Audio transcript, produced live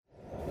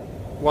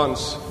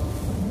Once,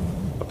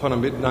 upon a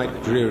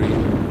midnight dreary,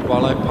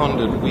 while I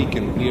pondered weak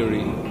and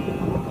weary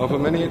over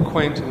many a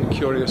quaint and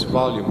curious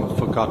volume of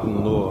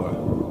forgotten lore,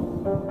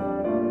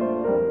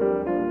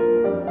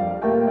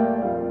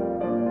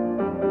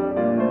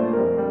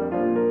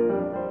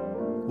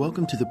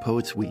 welcome to The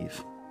Poet's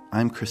Weave.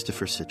 I'm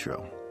Christopher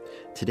Citro.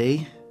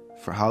 Today,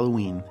 for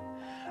Halloween,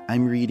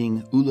 I'm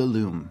reading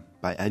Ulalume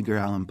by Edgar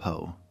Allan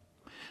Poe.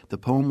 The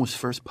poem was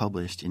first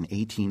published in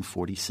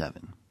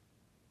 1847.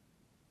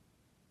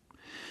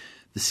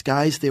 The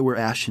skies they were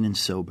ashen and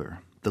sober,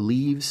 the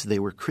leaves they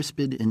were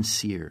crisped and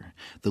sere,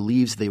 the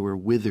leaves they were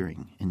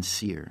withering and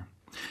sere.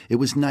 It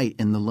was night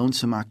in the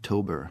lonesome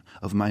October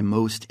of my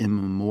most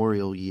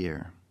immemorial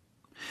year.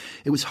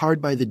 It was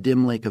hard by the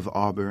dim lake of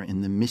Auber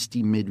in the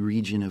misty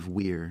mid-region of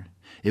Weir.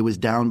 It was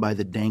down by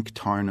the dank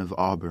tarn of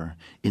Auber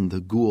in the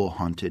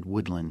ghoul-haunted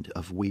woodland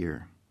of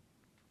Weir.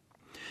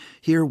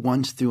 Here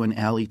once through an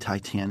alley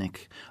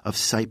titanic of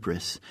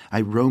cypress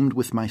I roamed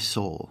with my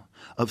soul,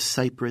 of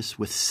cypress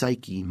with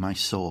Psyche my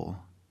soul.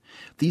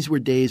 These were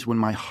days when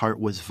my heart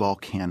was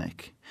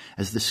volcanic,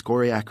 as the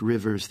scoriac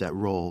rivers that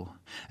roll,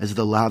 as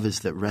the lavas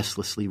that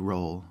restlessly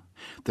roll,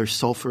 their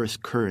sulphurous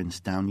currents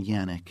down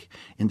Yaanek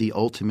in the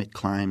ultimate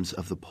climbs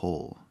of the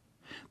pole,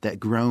 that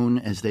groan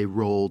as they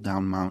roll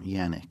down Mount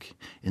Yaanek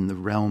in the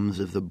realms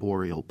of the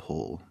boreal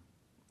pole.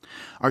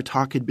 Our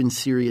talk had been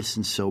serious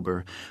and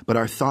sober, but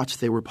our thoughts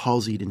they were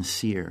palsied and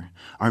sere.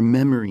 Our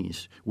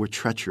memories were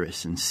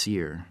treacherous and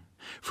sere.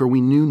 For we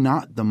knew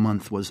not the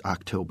month was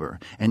October,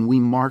 and we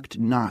marked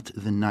not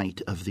the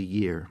night of the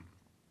year.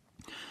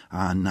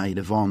 Ah, night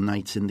of all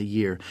nights in the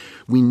year,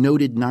 we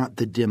noted not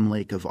the dim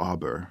lake of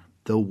Auber,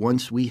 though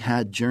once we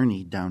had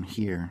journeyed down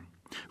here,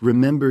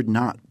 remembered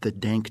not the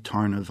dank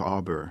tarn of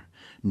Auber,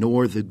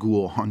 nor the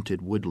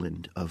ghoul-haunted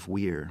woodland of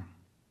Weir.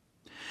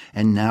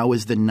 And now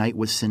as the night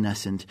was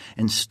senescent,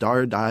 and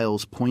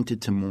star-dials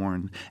pointed to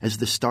morn, as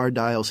the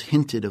star-dials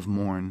hinted of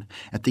morn,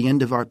 at the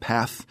end of our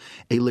path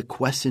a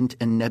liquescent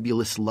and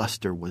nebulous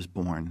luster was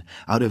born,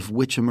 out of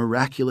which a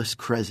miraculous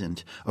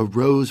crescent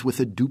arose with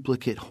a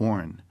duplicate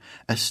horn,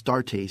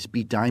 Astartes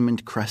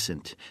bediamond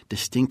crescent,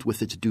 distinct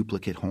with its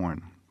duplicate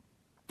horn.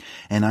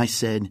 And I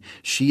said,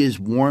 she is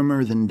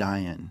warmer than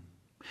Dian,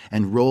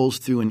 and rolls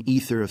through an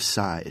ether of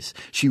sighs.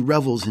 She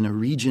revels in a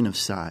region of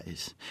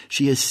sighs.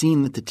 She has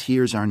seen that the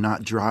tears are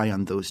not dry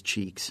on those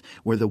cheeks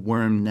where the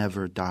worm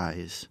never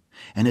dies,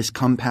 and has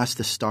come past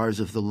the stars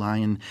of the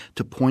lion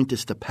to point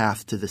us the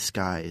path to the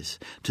skies,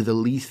 to the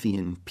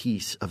Lethean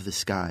peace of the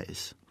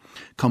skies.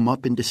 Come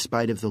up in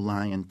despite of the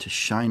lion to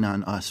shine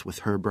on us with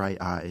her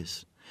bright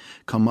eyes.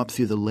 Come up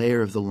through the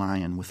lair of the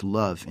lion with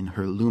love in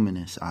her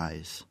luminous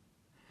eyes.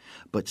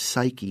 But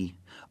Psyche,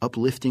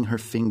 uplifting her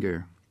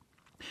finger,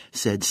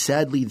 said,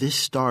 sadly this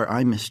star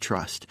I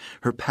mistrust,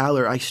 her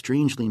pallor I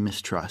strangely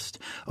mistrust.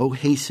 Oh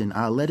hasten,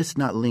 ah let us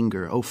not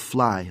linger, oh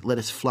fly, let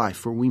us fly,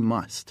 for we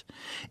must.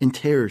 In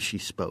terror she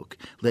spoke,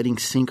 letting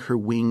sink her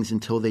wings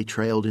until they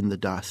trailed in the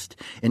dust.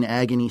 In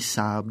agony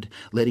sobbed,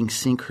 letting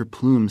sink her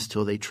plumes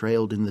till they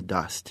trailed in the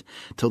dust,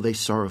 till they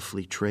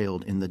sorrowfully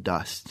trailed in the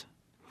dust.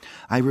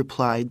 I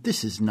replied,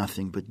 this is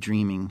nothing but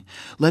dreaming.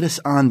 Let us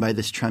on by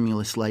this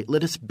tremulous light.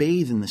 Let us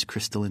bathe in this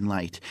crystalline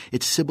light.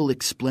 Its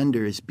symbolic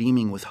splendor is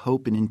beaming with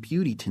hope and in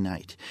beauty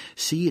tonight.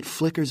 See, it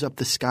flickers up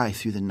the sky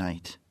through the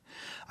night.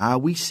 Ah,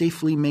 we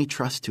safely may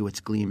trust to its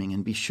gleaming,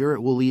 and be sure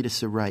it will lead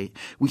us aright.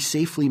 We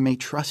safely may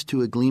trust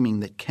to a gleaming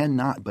that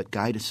cannot but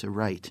guide us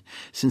aright,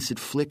 since it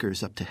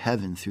flickers up to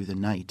heaven through the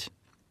night.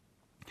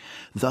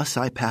 Thus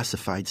I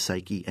pacified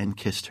Psyche and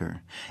kissed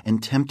her,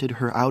 and tempted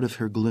her out of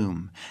her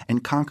gloom,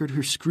 and conquered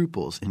her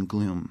scruples in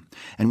gloom.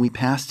 And we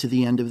passed to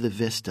the end of the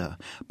vista,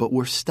 but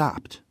were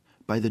stopped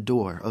by the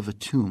door of a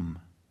tomb,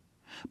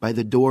 by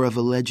the door of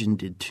a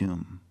legended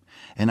tomb.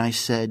 And I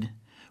said,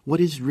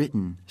 what is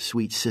written,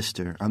 sweet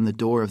sister, on the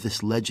door of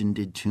this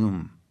legended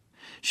tomb?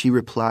 She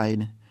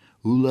replied,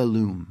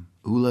 Ulalume,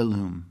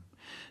 Ulalume,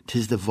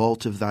 'tis the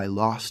vault of thy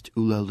lost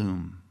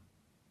Ulalume.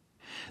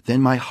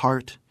 Then my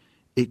heart,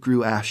 it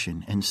grew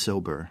ashen and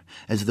sober,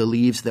 as the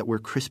leaves that were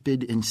crisped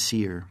and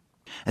sere,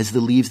 as the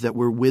leaves that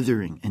were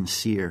withering and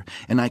sere.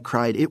 And I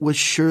cried, it was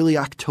surely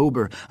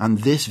October, on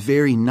this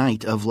very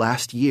night of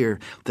last year,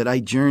 that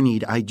I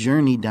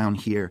journeyed down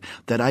here,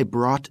 that I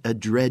brought a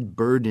dread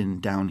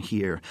burden down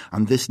here,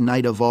 on this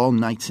night of all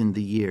nights in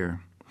the year.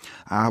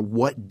 Ah,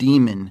 what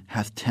demon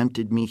hath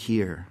tempted me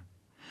here?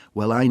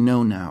 Well, I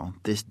know now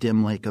this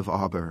dim lake of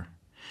Auber,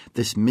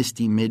 this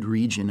misty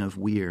mid-region of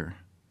Weir.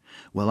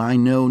 Well, I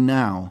know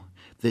now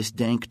this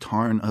dank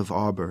tarn of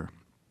Auber,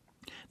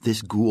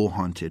 this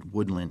ghoul-haunted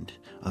woodland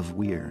of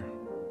Weir.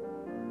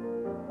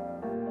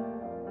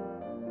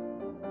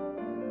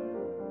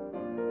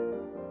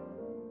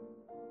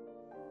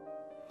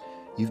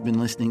 You've been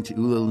listening to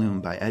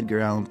Ulalume by Edgar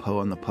Allan Poe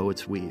on The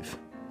Poet's Weave.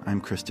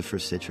 I'm Christopher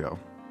Citro.